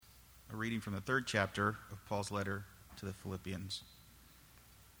reading from the 3rd chapter of Paul's letter to the Philippians.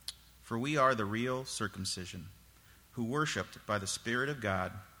 For we are the real circumcision, who worshiped by the Spirit of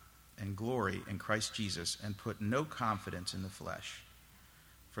God and glory in Christ Jesus, and put no confidence in the flesh.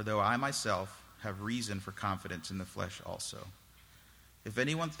 For though I myself have reason for confidence in the flesh also. If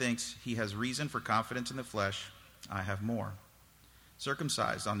anyone thinks he has reason for confidence in the flesh, I have more.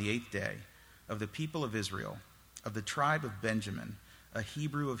 Circumcised on the 8th day, of the people of Israel, of the tribe of Benjamin, a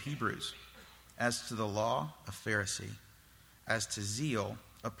Hebrew of Hebrews, as to the law, a Pharisee, as to zeal,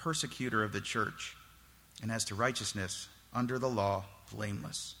 a persecutor of the church, and as to righteousness, under the law,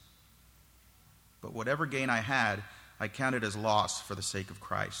 blameless. But whatever gain I had, I counted as loss for the sake of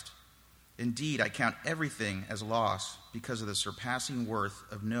Christ. Indeed, I count everything as loss because of the surpassing worth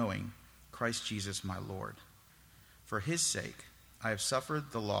of knowing Christ Jesus my Lord. For his sake, I have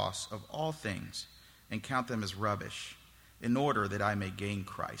suffered the loss of all things and count them as rubbish, in order that I may gain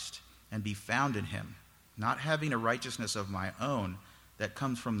Christ and be found in him, not having a righteousness of my own that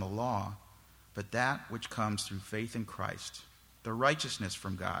comes from the law, but that which comes through faith in Christ, the righteousness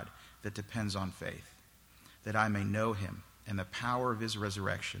from God that depends on faith, that I may know him and the power of his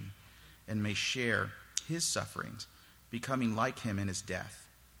resurrection, and may share his sufferings, becoming like him in his death,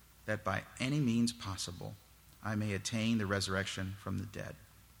 that by any means possible I may attain the resurrection from the dead.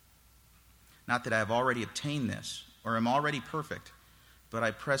 Not that I have already obtained this, or am already perfect, but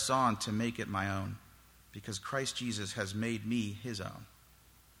I press on to make it my own, because Christ Jesus has made me his own.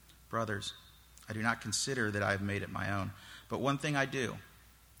 Brothers, I do not consider that I have made it my own, but one thing I do,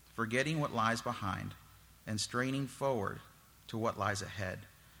 forgetting what lies behind and straining forward to what lies ahead,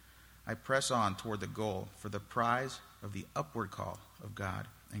 I press on toward the goal for the prize of the upward call of God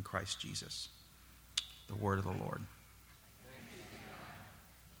in Christ Jesus. The word of the Lord.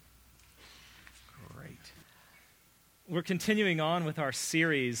 Great. We're continuing on with our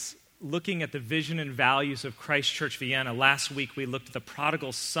series looking at the vision and values of Christ Church Vienna. Last week we looked at the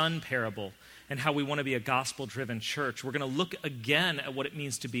prodigal son parable and how we want to be a gospel-driven church. We're going to look again at what it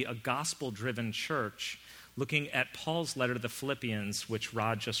means to be a gospel-driven church, looking at Paul's letter to the Philippians, which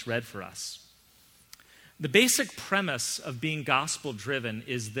Rod just read for us. The basic premise of being gospel-driven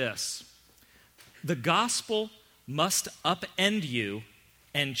is this: the gospel must upend you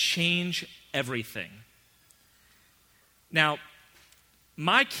and change everything. Now,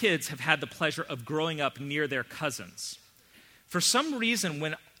 my kids have had the pleasure of growing up near their cousins. For some reason,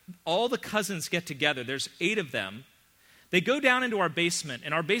 when all the cousins get together, there's 8 of them, they go down into our basement,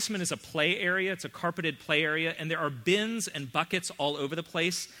 and our basement is a play area. It's a carpeted play area, and there are bins and buckets all over the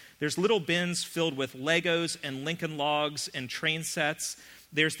place. There's little bins filled with Legos and Lincoln Logs and train sets.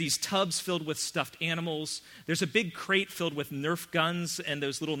 There's these tubs filled with stuffed animals. There's a big crate filled with Nerf guns and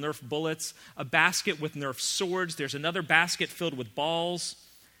those little Nerf bullets, a basket with Nerf swords. There's another basket filled with balls.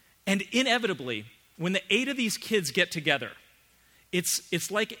 And inevitably, when the 8 of these kids get together, it's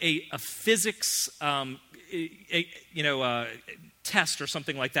like a physics test or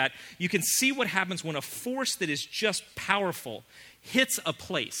something like that. You can see what happens when a force that is just powerful hits a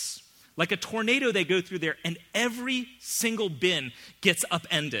place. Like a tornado, they go through there, and every single bin gets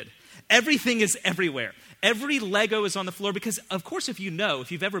upended. Everything is everywhere. Every Lego is on the floor because, of course, if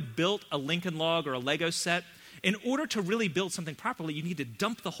you've ever built a Lincoln Log or a Lego set, in order to really build something properly, you need to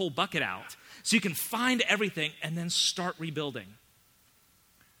dump the whole bucket out so you can find everything and then start rebuilding.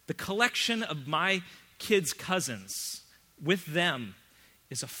 The collection of my kids' cousins with them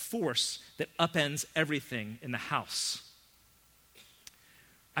is a force that upends everything in the house.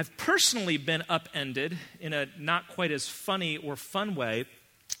 I've personally been upended in a not quite as funny or fun way.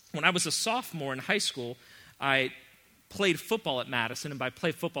 When I was a sophomore in high school, I played football at Madison, and by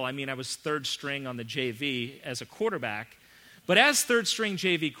play football, I mean I was 3rd string on the JV as a quarterback. But as 3rd string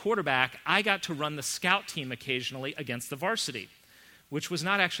JV quarterback, I got to run the scout team occasionally against the varsity, which was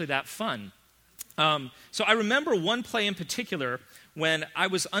not actually that fun. So I remember one play in particular when I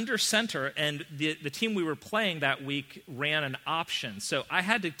was under center and the team we were playing that week ran an option. So I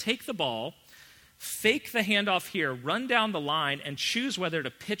had to take the ball, fake the handoff here, run down the line, and choose whether to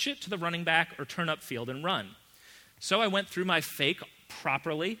pitch it to the running back or turn upfield and run. So I went through my fake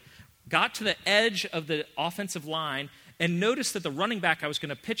properly, got to the edge of the offensive line, and noticed that the running back I was going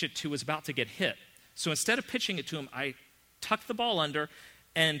to pitch it to was about to get hit. So instead of pitching it to him, I tucked the ball under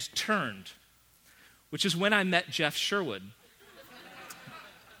and turned, which is when I met Jeff Sherwood.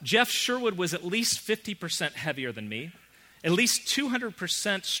 Jeff Sherwood was at least 50% heavier than me, at least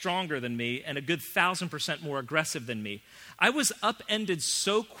 200% stronger than me, and a good 1,000% more aggressive than me. I was upended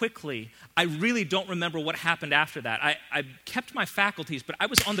so quickly, I really don't remember what happened after that. I kept my faculties, but I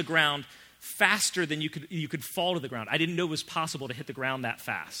was on the ground faster than you could fall to the ground. I didn't know it was possible to hit the ground that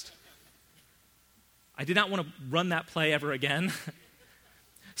fast. I did not want to run that play ever again.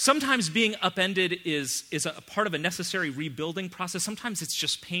 Sometimes being upended is a part of a necessary rebuilding process. Sometimes it's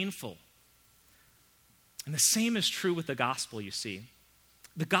just painful. And the same is true with the gospel, you see.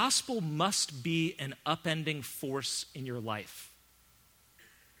 The gospel must be an upending force in your life.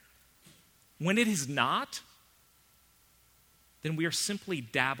 When it is not, then we are simply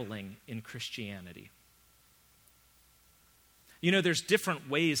dabbling in Christianity. You know, there's different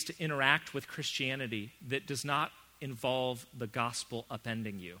ways to interact with Christianity that does not involve the gospel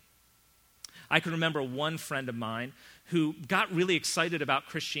upending you. I can remember one friend of mine who got really excited about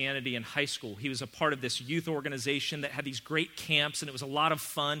Christianity in high school. He was a part of this youth organization that had these great camps, and it was a lot of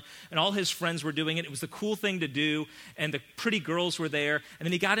fun, and all his friends were doing it. It was the cool thing to do, and the pretty girls were there. And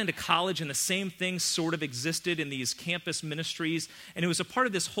then he got into college, and the same thing sort of existed in these campus ministries, and it was a part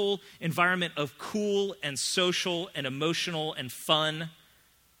of this whole environment of cool and social and emotional and fun.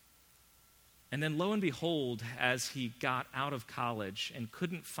 And then lo and behold, as he got out of college and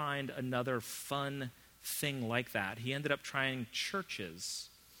couldn't find another fun thing like that, he ended up trying churches.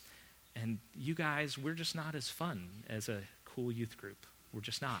 And you guys, we're just not as fun as a cool youth group. We're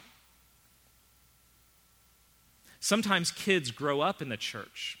just not. Sometimes kids grow up in the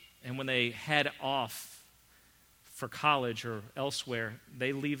church, and when they head off for college or elsewhere,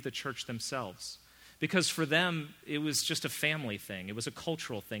 they leave the church themselves. Because for them, it was just a family thing. It was a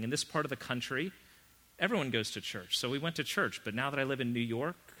cultural thing. In this part of the country, everyone goes to church. So we went to church. But now that I live in New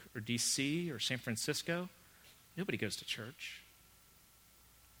York or D.C. or San Francisco, nobody goes to church.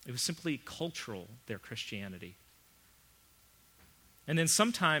 It was simply cultural, their Christianity. And then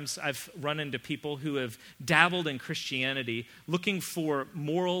sometimes I've run into people who have dabbled in Christianity looking for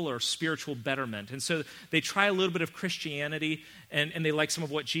moral or spiritual betterment. And so they try a little bit of Christianity and they like some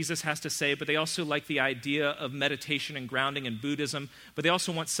of what Jesus has to say, but they also like the idea of meditation and grounding in Buddhism, but they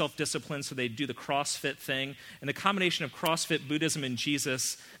also want self-discipline, so they do the CrossFit thing. And the combination of CrossFit, Buddhism, and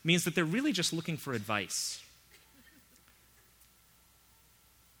Jesus means that they're really just looking for advice.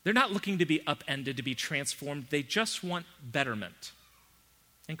 They're not looking to be upended, to be transformed. They just want betterment.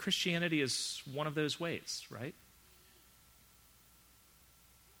 And Christianity is one of those ways, right?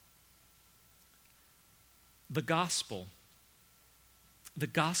 The gospel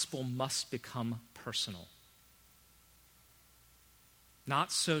must become personal.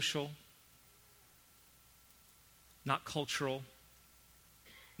 Not social, not cultural,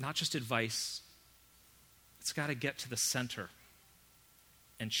 not just advice. It's got to get to the center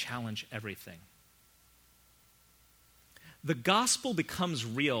and challenge everything. The gospel becomes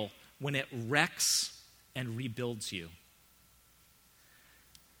real when it wrecks and rebuilds you.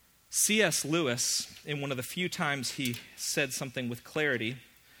 C.S. Lewis, in one of the few times he said something with clarity,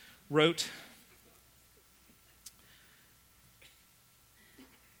 wrote,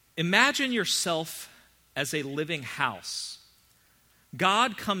 "Imagine yourself as a living house.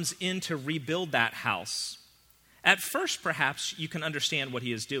 God comes in to rebuild that house. At first, perhaps, you can understand what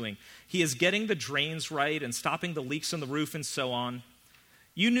he is doing. He is getting the drains right and stopping the leaks on the roof and so on.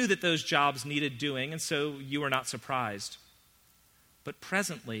 You knew that those jobs needed doing, and so you are not surprised. But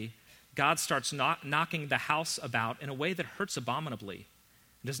presently, God starts knocking the house about in a way that hurts abominably.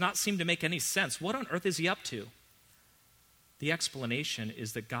 It does not seem to make any sense. What on earth is he up to? The explanation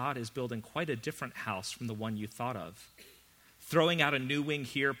is that God is building quite a different house from the one you thought of. Throwing out a new wing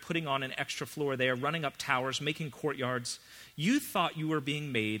here, putting on an extra floor there, running up towers, making courtyards. You thought you were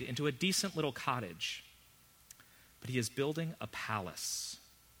being made into a decent little cottage. But he is building a palace.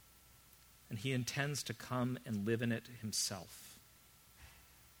 And he intends to come and live in it himself."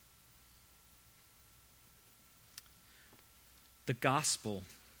 The gospel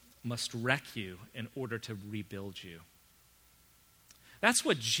must wreck you in order to rebuild you. That's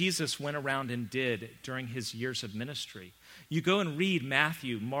what Jesus went around and did during his years of ministry. You go and read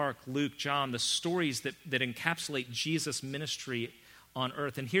Matthew, Mark, Luke, John, the stories that encapsulate Jesus' ministry on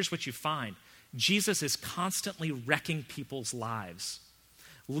earth. And here's what you find. Jesus is constantly wrecking people's lives.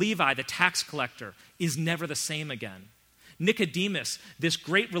 Levi, the tax collector, is never the same again. Nicodemus, this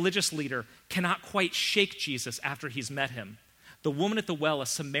great religious leader, cannot quite shake Jesus after he's met him. The woman at the well, a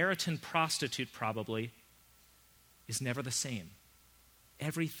Samaritan prostitute probably, is never the same.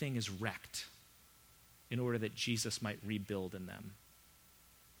 Everything is wrecked in order that Jesus might rebuild in them.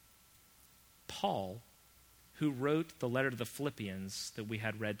 Paul, who wrote the letter to the Philippians that we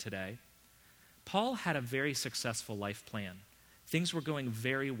had read today, Paul had a very successful life plan. Things were going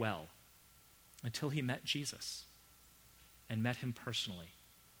very well until he met Jesus and met him personally.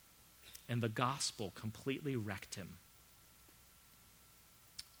 And the gospel completely wrecked him.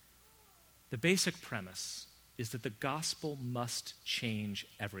 The basic premise is that the gospel must change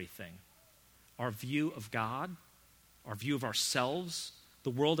everything. our view of God, our view of ourselves,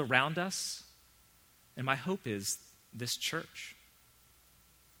 the world around us, and my hope is this church.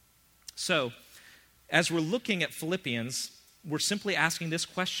 So, as we're looking at Philippians, we're simply asking this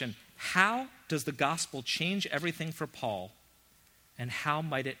question: how does the gospel change everything for Paul, and how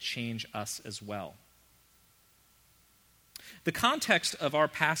might it change us as well? The context of our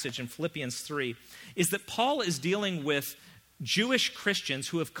passage in Philippians 3 is that Paul is dealing with Jewish Christians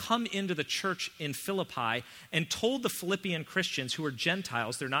who have come into the church in Philippi and told the Philippian Christians who are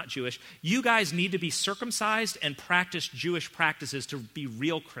Gentiles, they're not Jewish, you guys need to be circumcised and practice Jewish practices to be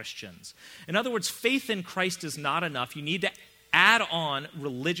real Christians. In other words, faith in Christ is not enough. You need to add on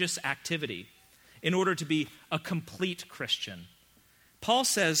religious activity in order to be a complete Christian. Paul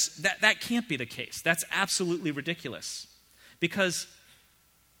says that can't be the case. That's absolutely ridiculous. Because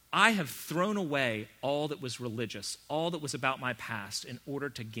I have thrown away all that was religious, all that was about my past, in order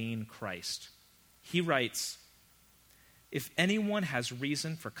to gain Christ. He writes, if anyone has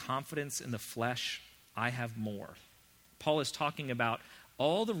reason for confidence in the flesh, I have more. Paul is talking about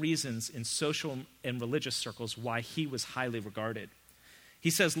all the reasons in social and religious circles why he was highly regarded.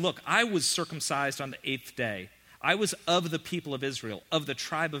 He says, look, I was circumcised on the 8th day. I was of the people of Israel, of the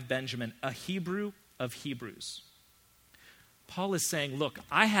tribe of Benjamin, a Hebrew of Hebrews. Paul is saying, look,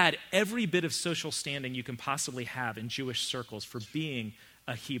 I had every bit of social standing you can possibly have in Jewish circles for being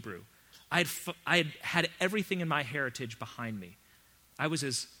a Hebrew. I had everything in my heritage behind me. I was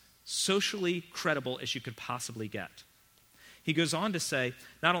as socially credible as you could possibly get. He goes on to say,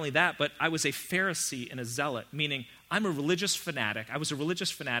 not only that, but I was a Pharisee and a zealot, meaning I'm a religious fanatic. I was a religious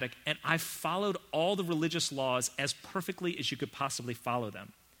fanatic, and I followed all the religious laws as perfectly as you could possibly follow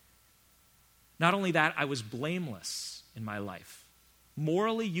them. Not only that, I was blameless in my life.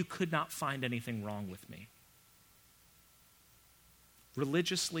 Morally, you could not find anything wrong with me.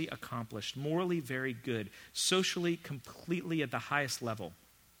 Religiously accomplished, morally very good, socially completely at the highest level.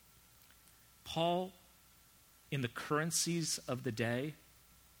 Paul, in the currencies of the day,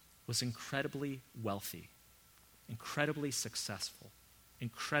 was incredibly wealthy, incredibly successful,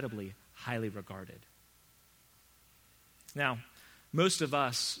 incredibly highly regarded. Now, most of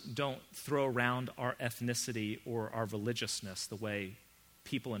us don't throw around our ethnicity or our religiousness the way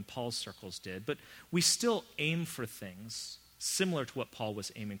people in Paul's circles did, but we still aim for things similar to what Paul was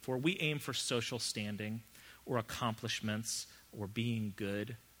aiming for. We aim for social standing or accomplishments or being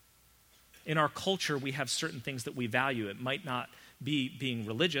good. In our culture, we have certain things that we value. It might not be being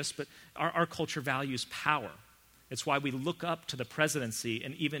religious, but our culture values power. It's why we look up to the presidency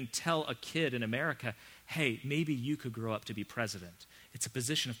and even tell a kid in America, hey, maybe you could grow up to be president. It's a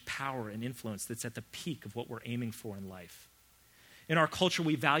position of power and influence that's at the peak of what we're aiming for in life. In our culture,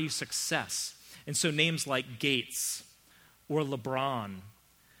 we value success. And so names like Gates or LeBron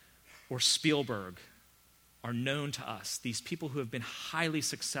or Spielberg are known to us, these people who have been highly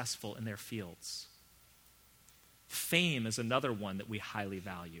successful in their fields. Fame is another one that we highly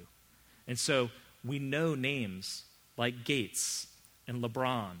value. And so we know names like Gates and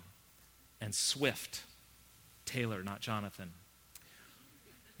LeBron and Swift. Taylor, not Jonathan.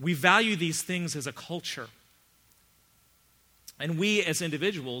 We value these things as a culture. And we as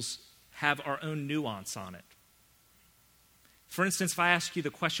individuals have our own nuance on it. For instance, if I ask you the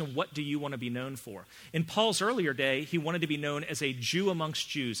question, what do you want to be known for? In Paul's earlier day, he wanted to be known as a Jew amongst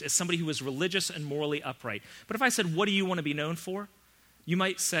Jews, as somebody who was religious and morally upright. But if I said, what do you want to be known for? You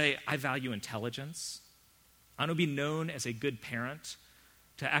might say, I value intelligence. I want to be known as a good parent,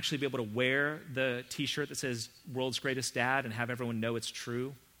 to actually be able to wear the t-shirt that says world's greatest dad and have everyone know it's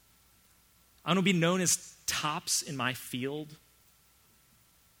true. I want to be known as tops in my field.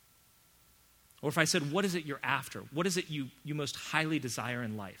 Or if I said, what is it you're after? What is it you most highly desire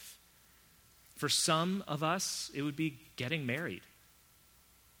in life? For some of us, it would be getting married.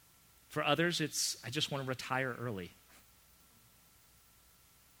 For others, it's, I just want to retire early.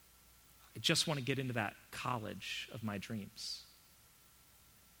 I just want to get into that college of my dreams.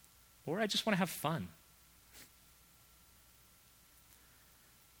 Or I just want to have fun.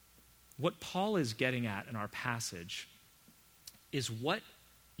 What Paul is getting at in our passage is what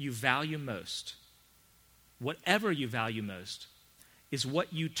you value most, whatever you value most, is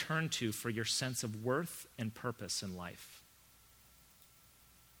what you turn to for your sense of worth and purpose in life.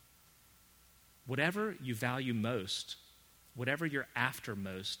 Whatever you value most, whatever you're after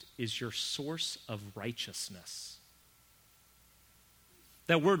most, is your source of righteousness.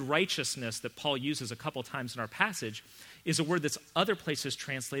 That word righteousness that Paul uses a couple times in our passage is a word that's other places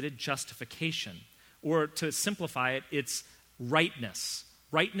translated justification. Or to simplify it, it's rightness.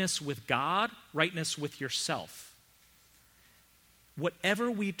 Rightness with God, rightness with yourself. Whatever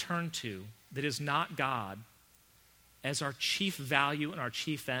we turn to that is not God as our chief value and our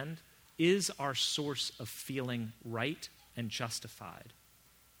chief end is our source of feeling right and justified.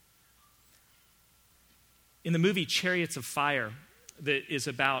 In the movie Chariots of Fire, that is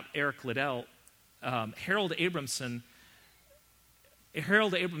about Eric Liddell, Harold Abramson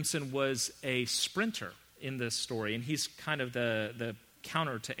was a sprinter in this story, and he's kind of the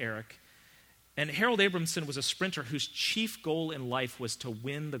counter to Eric. And Harold Abramson was a sprinter whose chief goal in life was to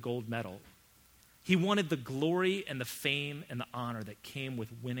win the gold medal. He wanted the glory and the fame and the honor that came with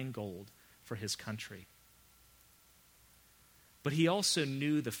winning gold for his country. But he also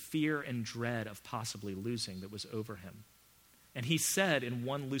knew the fear and dread of possibly losing that was over him. And he said in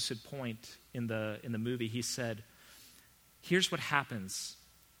one lucid point in the movie, he said, here's what happens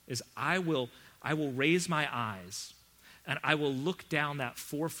is I will raise my eyes and I will look down that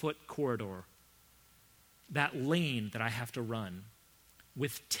 4-foot corridor, that lane that I have to run,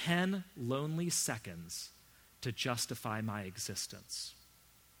 with 10 lonely seconds to justify my existence.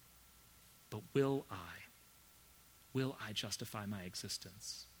 But will I justify my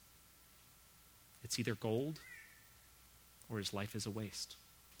existence? It's either gold or his life is a waste,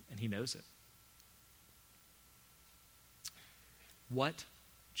 and he knows it. What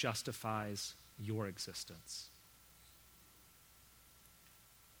justifies your existence?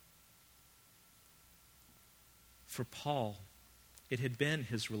 For Paul, it had been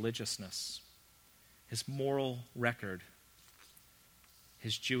his religiousness, his moral record,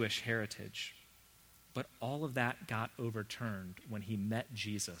 his Jewish heritage. But all of that got overturned when he met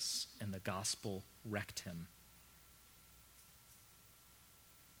Jesus and the gospel wrecked him.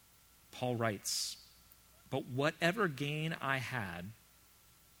 Paul writes, but whatever gain I had,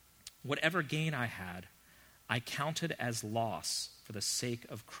 I counted as loss for the sake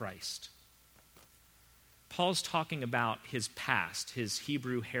of Christ. Paul's talking about his past, his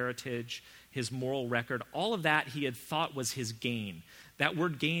Hebrew heritage, his moral record, all of that he had thought was his gain. That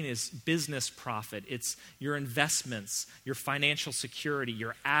word gain is business profit. It's your investments, your financial security,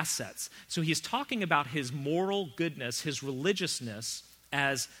 your assets. So he's talking about his moral goodness, his religiousness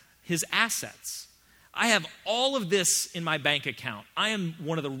as his assets. I have all of this in my bank account. I am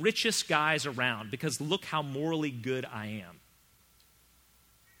one of the richest guys around because look how morally good I am.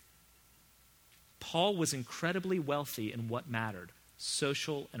 Paul was incredibly wealthy in what mattered,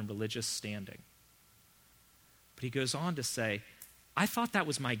 social and religious standing. But he goes on to say, I thought that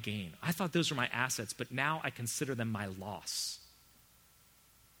was my gain. I thought those were my assets, but now I consider them my loss.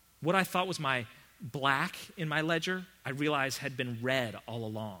 What I thought was my black in my ledger, I realize had been red all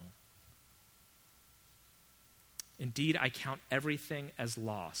along. Indeed, I count everything as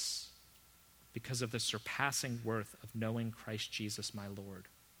loss because of the surpassing worth of knowing Christ Jesus my Lord.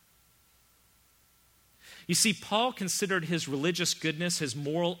 You see, Paul considered his religious goodness, his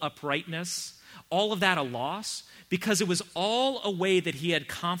moral uprightness, all of that a loss because it was all a way that he had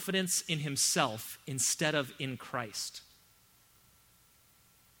confidence in himself instead of in Christ.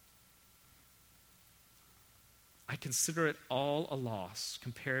 I consider it all a loss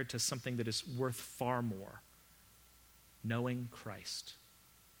compared to something that is worth far more, knowing Christ.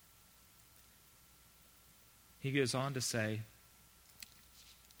 He goes on to say,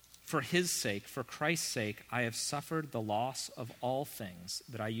 for his sake, for Christ's sake, I have suffered the loss of all things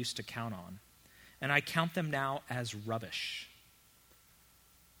that I used to count on, and I count them now as rubbish.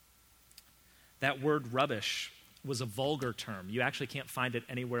 That word rubbish was a vulgar term. You actually can't find it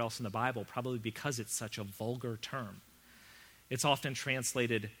anywhere else in the Bible, probably because it's such a vulgar term. It's often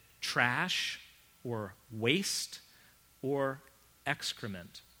translated trash or waste or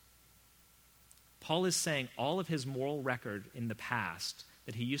excrement. Paul is saying all of his moral record in the past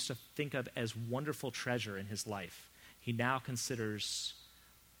that he used to think of as wonderful treasure in his life, he now considers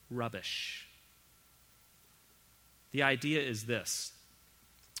rubbish. The idea is this.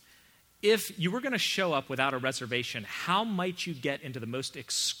 If you were going to show up without a reservation, how might you get into the most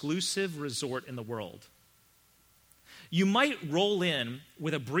exclusive resort in the world? You might roll in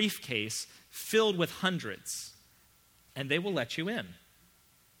with a briefcase filled with hundreds, and they will let you in.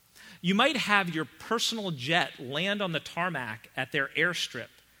 You might have your personal jet land on the tarmac at their airstrip,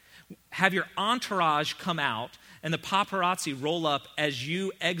 have your entourage come out, and the paparazzi roll up as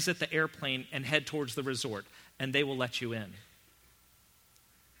you exit the airplane and head towards the resort, and they will let you in.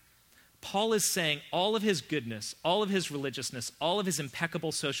 Paul is saying all of his goodness, all of his religiousness, all of his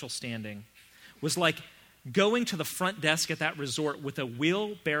impeccable social standing was like going to the front desk at that resort with a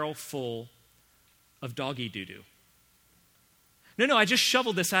wheelbarrow full of doggy doo-doo. No, I just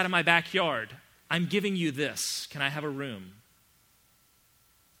shoveled this out of my backyard. I'm giving you this. Can I have a room?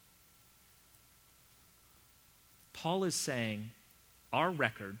 Paul is saying our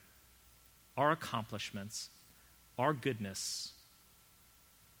record, our accomplishments, our goodness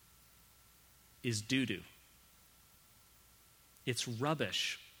is doo-doo. It's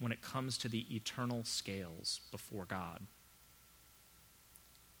rubbish when it comes to the eternal scales before God.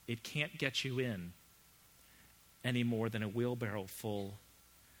 It can't get you in any more than a wheelbarrow full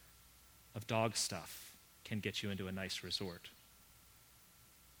of dog stuff can get you into a nice resort.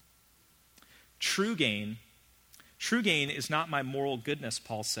 True gain is not my moral goodness,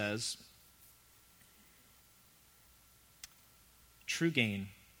 Paul says. True gain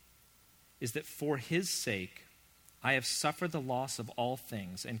is that for his sake, I have suffered the loss of all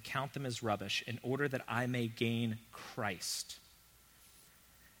things and count them as rubbish in order that I may gain Christ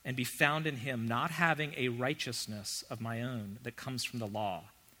and be found in him, not having a righteousness of my own that comes from the law,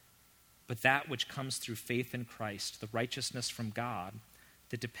 but that which comes through faith in Christ, the righteousness from God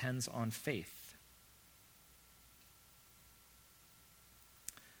that depends on faith.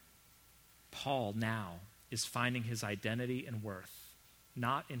 Paul now is finding his identity and worth,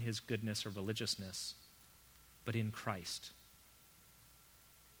 not in his goodness or religiousness, but in Christ.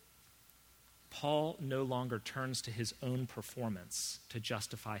 Paul no longer turns to his own performance to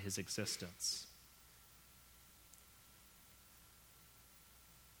justify his existence.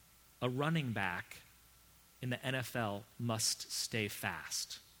 A running back in the NFL must stay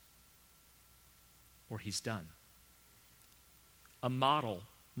fast, or he's done. A model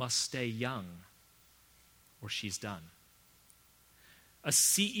must stay young, or she's done. A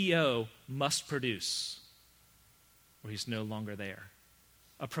CEO must produce, or he's no longer there.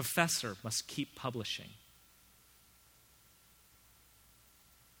 A professor must keep publishing.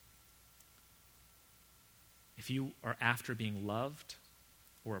 If you are after being loved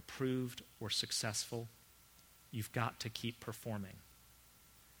or approved or successful, you've got to keep performing.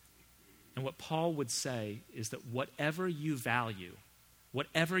 And what Paul would say is that whatever you value,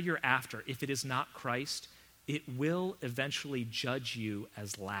 whatever you're after, if it is not Christ, it will eventually judge you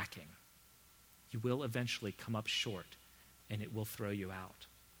as lacking. You will eventually come up short, and it will throw you out.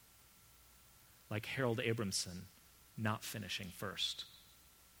 Like Harold Abramson not finishing first.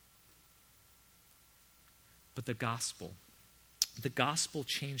 But the gospel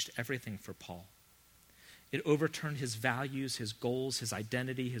changed everything for Paul. It overturned his values, his goals, his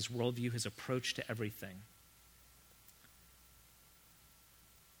identity, his worldview, his approach to everything.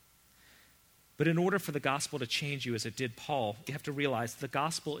 But in order for the gospel to change you as it did Paul, you have to realize the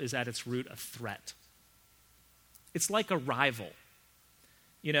gospel is at its root a threat. It's like a rival.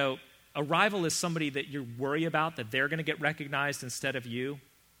 You know, a rival is somebody that you worry about, that they're going to get recognized instead of you.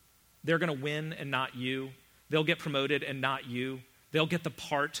 They're going to win and not you. They'll get promoted and not you. They'll get the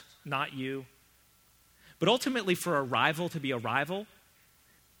part, not you. But ultimately, for a rival to be a rival,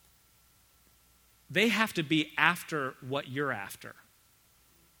 they have to be after what you're after.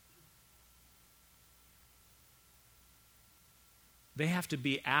 They have to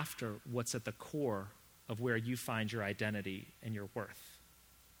be after what's at the core of where you find your identity and your worth.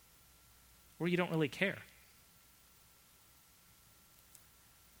 Or you don't really care.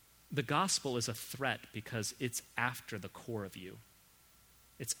 The gospel is a threat because it's after the core of you.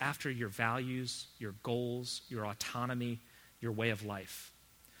 It's after your values, your goals, your autonomy, your way of life.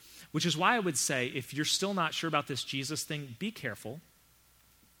 Which is why I would say, if you're still not sure about this Jesus thing, be careful.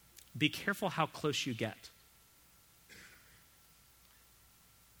 Be careful how close you get.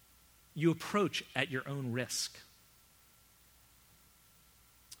 You approach at your own risk.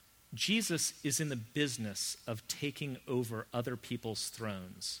 Jesus is in the business of taking over other people's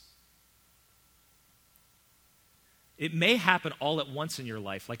thrones. It may happen all at once in your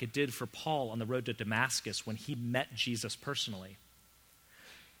life, like it did for Paul on the road to Damascus when he met Jesus personally.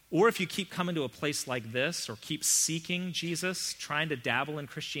 Or if you keep coming to a place like this, or keep seeking Jesus, trying to dabble in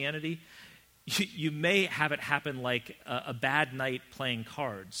Christianity, you may have it happen like a bad night playing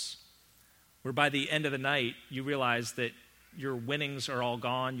cards, where by the end of the night, you realize that your winnings are all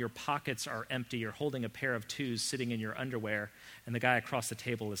gone, your pockets are empty, you're holding a pair of twos sitting in your underwear, and the guy across the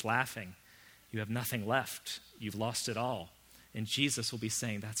table is laughing. You have nothing left. You've lost it all. And Jesus will be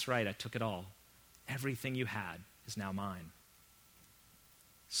saying, that's right, I took it all. Everything you had is now mine.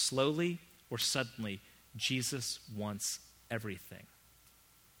 Slowly or suddenly, Jesus wants everything.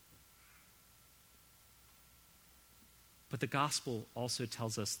 But the gospel also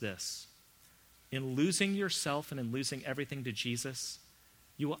tells us this. In losing yourself and in losing everything to Jesus,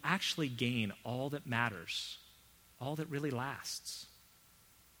 you will actually gain all that matters, all that really lasts.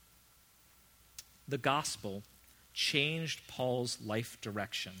 The gospel changed Paul's life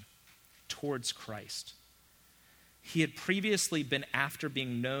direction towards Christ. He had previously been after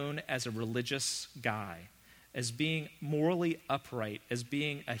being known as a religious guy, as being morally upright, as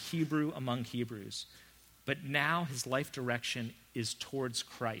being a Hebrew among Hebrews. But now his life direction is towards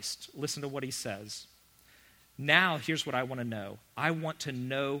Christ. Listen to what he says. Now, here's what I want to know. I want to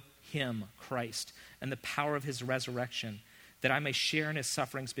know him, Christ, and the power of his resurrection, that I may share in his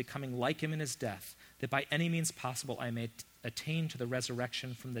sufferings, becoming like him in his death, that by any means possible I may attain to the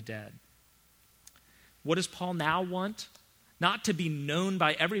resurrection from the dead. What does Paul now want? Not to be known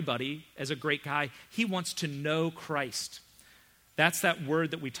by everybody as a great guy. He wants to know Christ. That's that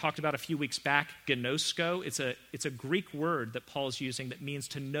word that we talked about a few weeks back, gnosko. It's a Greek word that Paul's using that means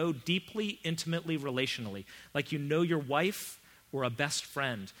to know deeply, intimately, relationally. Like you know your wife or a best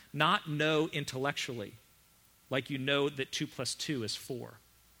friend. Not know intellectually, like you know that 2 + 2 is 4.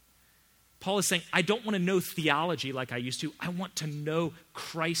 Paul is saying, I don't want to know theology like I used to. I want to know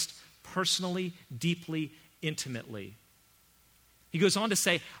Christ personally, deeply, intimately. He goes on to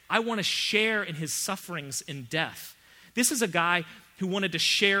say, I want to share in his sufferings in death. This is a guy who wanted to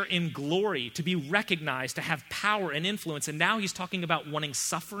share in glory, to be recognized, to have power and influence, and now he's talking about wanting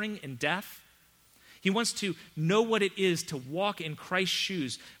suffering and death. He wants to know what it is to walk in Christ's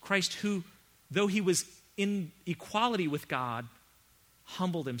shoes. Christ who, though he was in equality with God,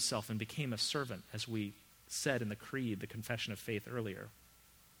 humbled himself and became a servant, as we said in the creed, the confession of faith earlier.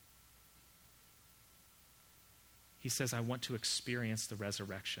 He says, I want to experience the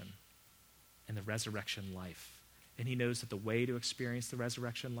resurrection and the resurrection life. And he knows that the way to experience the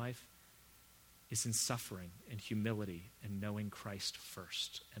resurrection life is in suffering and humility and knowing Christ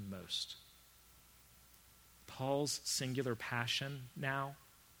first and most. Paul's singular passion now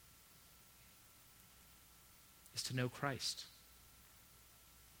is to know Christ.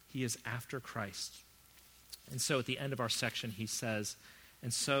 He is after Christ. And so at the end of our section, he says,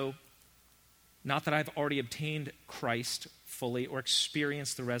 and so, not that I've already obtained Christ fully or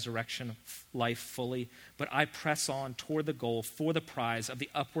experienced the resurrection life fully, but I press on toward the goal for the prize of the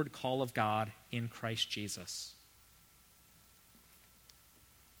upward call of God in Christ Jesus.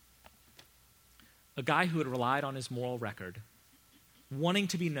 A guy who had relied on his moral record, wanting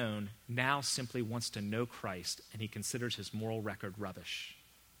to be known, now simply wants to know Christ, and he considers his moral record rubbish.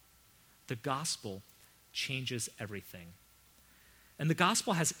 The gospel changes everything. And the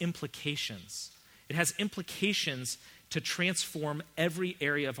gospel has implications. It has implications to transform every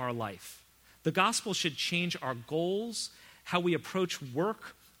area of our life. The gospel should change our goals, how we approach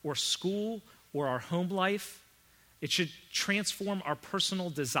work or school or our home life. It should transform our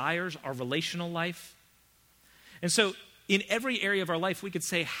personal desires, our relational life. And so in every area of our life, we could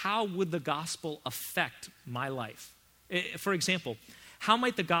say, how would the gospel affect my life? For example, how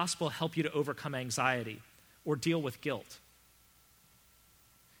might the gospel help you to overcome anxiety or deal with guilt?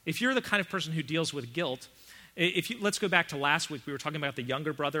 If you're the kind of person who deals with guilt, let's go back to last week. We were talking about the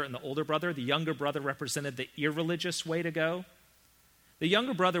younger brother and the older brother. The younger brother represented the irreligious way to go. The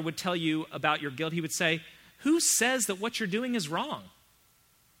younger brother would tell you about your guilt. He would say, who says that what you're doing is wrong?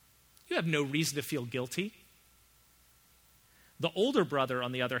 You have no reason to feel guilty. The older brother,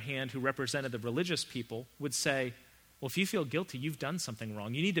 on the other hand, who represented the religious people, would say, well, if you feel guilty, you've done something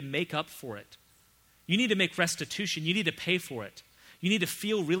wrong. You need to make up for it. You need to make restitution. You need to pay for it. You need to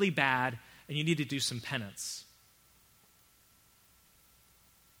feel really bad, and you need to do some penance.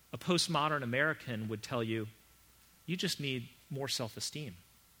 A postmodern American would tell you, you just need more self-esteem.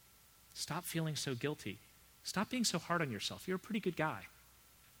 Stop feeling so guilty. Stop being so hard on yourself. You're a pretty good guy.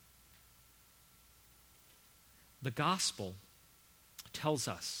 The gospel tells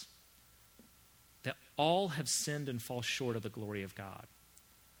us that all have sinned and fall short of the glory of God,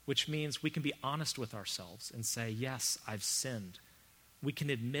 which means we can be honest with ourselves and say, yes, I've sinned. We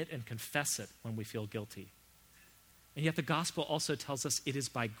can admit and confess it when we feel guilty. And yet the gospel also tells us it is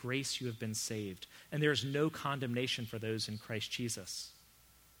by grace you have been saved, and there is no condemnation for those in Christ Jesus.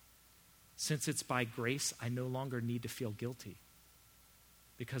 Since it's by grace, I no longer need to feel guilty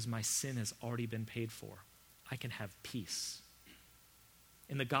because my sin has already been paid for. I can have peace.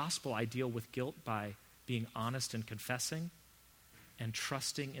 In the gospel, I deal with guilt by being honest and confessing and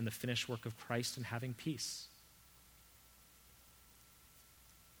trusting in the finished work of Christ and having peace.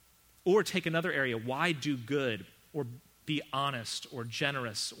 Or take another area, why do good or be honest or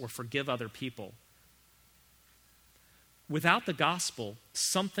generous or forgive other people? Without the gospel,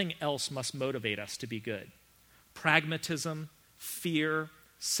 something else must motivate us to be good. Pragmatism, fear,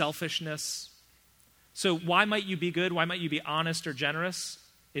 selfishness. So why might you be good? Why might you be honest or generous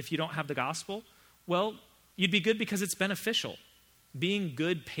if you don't have the gospel? Well, you'd be good because it's beneficial. Being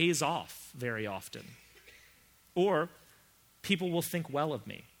good pays off very often. Or people will think well of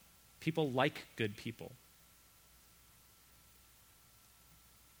me. People like good people.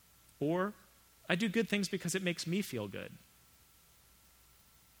 Or I do good things because it makes me feel good.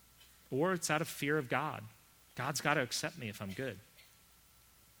 Or it's out of fear of God. God's got to accept me if I'm good.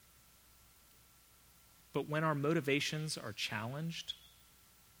 But when our motivations are challenged,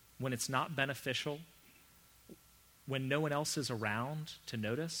 when it's not beneficial, when no one else is around to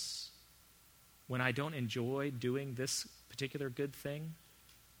notice, when I don't enjoy doing this particular good thing,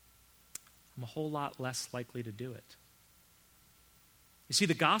 I'm a whole lot less likely to do it. You see,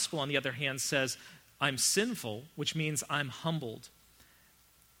 the gospel, on the other hand, says I'm sinful, which means I'm humbled.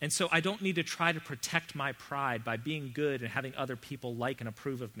 And so I don't need to try to protect my pride by being good and having other people like and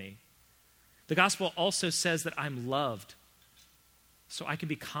approve of me. The gospel also says that I'm loved, so I can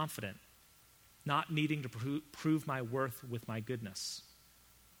be confident, not needing to prove my worth with my goodness.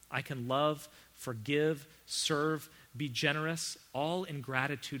 I can love, forgive, serve, be generous, all in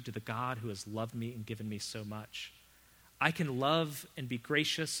gratitude to the God who has loved me and given me so much. I can love and be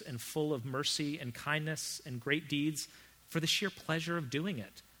gracious and full of mercy and kindness and great deeds for the sheer pleasure of doing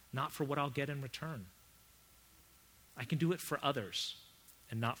it, not for what I'll get in return. I can do it for others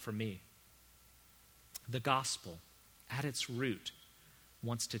and not for me. The gospel, at its root,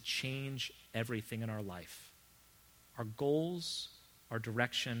 wants to change everything in our life. Our goals, our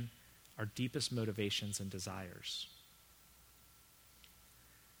direction, our deepest motivations and desires.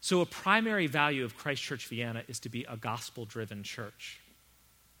 So a primary value of Christ Church Vienna is to be a gospel-driven church.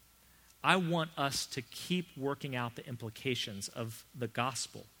 I want us to keep working out the implications of the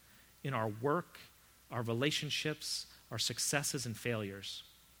gospel in our work, our relationships, our successes and failures.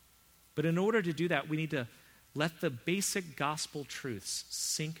 But in order to do that, we need to let the basic gospel truths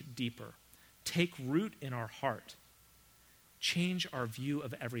sink deeper, take root in our heart, change our view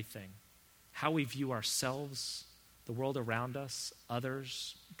of everything, how we view ourselves, the world around us,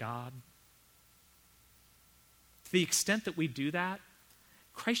 others, God. To the extent that we do that,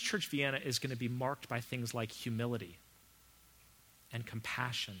 Christ Church Vienna is going to be marked by things like humility and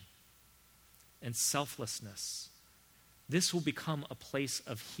compassion and selflessness. This will become a place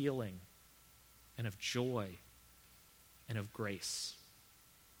of healing and of joy and of grace.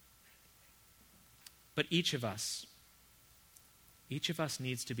 But each of us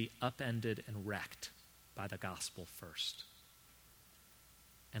needs to be upended and wrecked by the gospel first,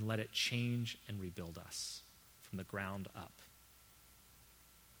 and let it change and rebuild us from the ground up.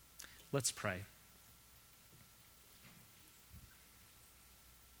 Let's pray.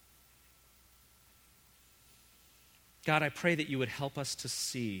 God, I pray that you would help us to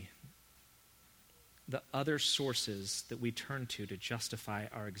see the other sources that we turn to justify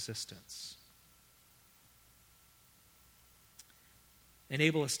our existence.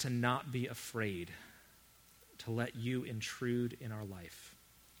 Enable us to not be afraid to let you intrude in our life,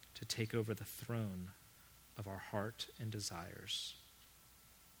 to take over the throne of our heart and desires.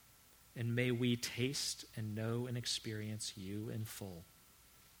 And may we taste and know and experience you in full,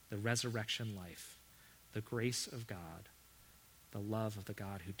 the resurrection life, the grace of God, the love of the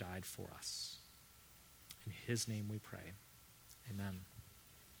God who died for us. In his name we pray. Amen.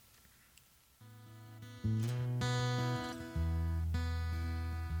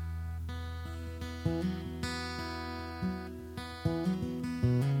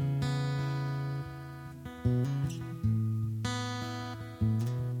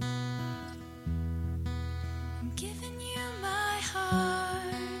 I'm giving you my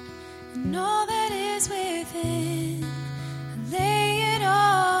heart and all that is within. I lay it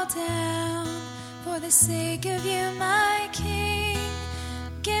all down for the sake of you, my King.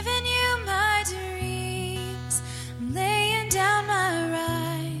 I'm giving you my dreams. I'm laying down my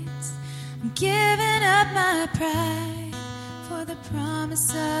rights. I'm giving up my pride for the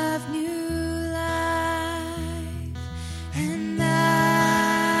promise of new life. And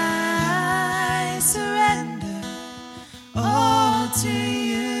I surrender all to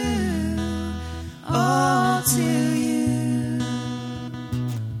you, all to you.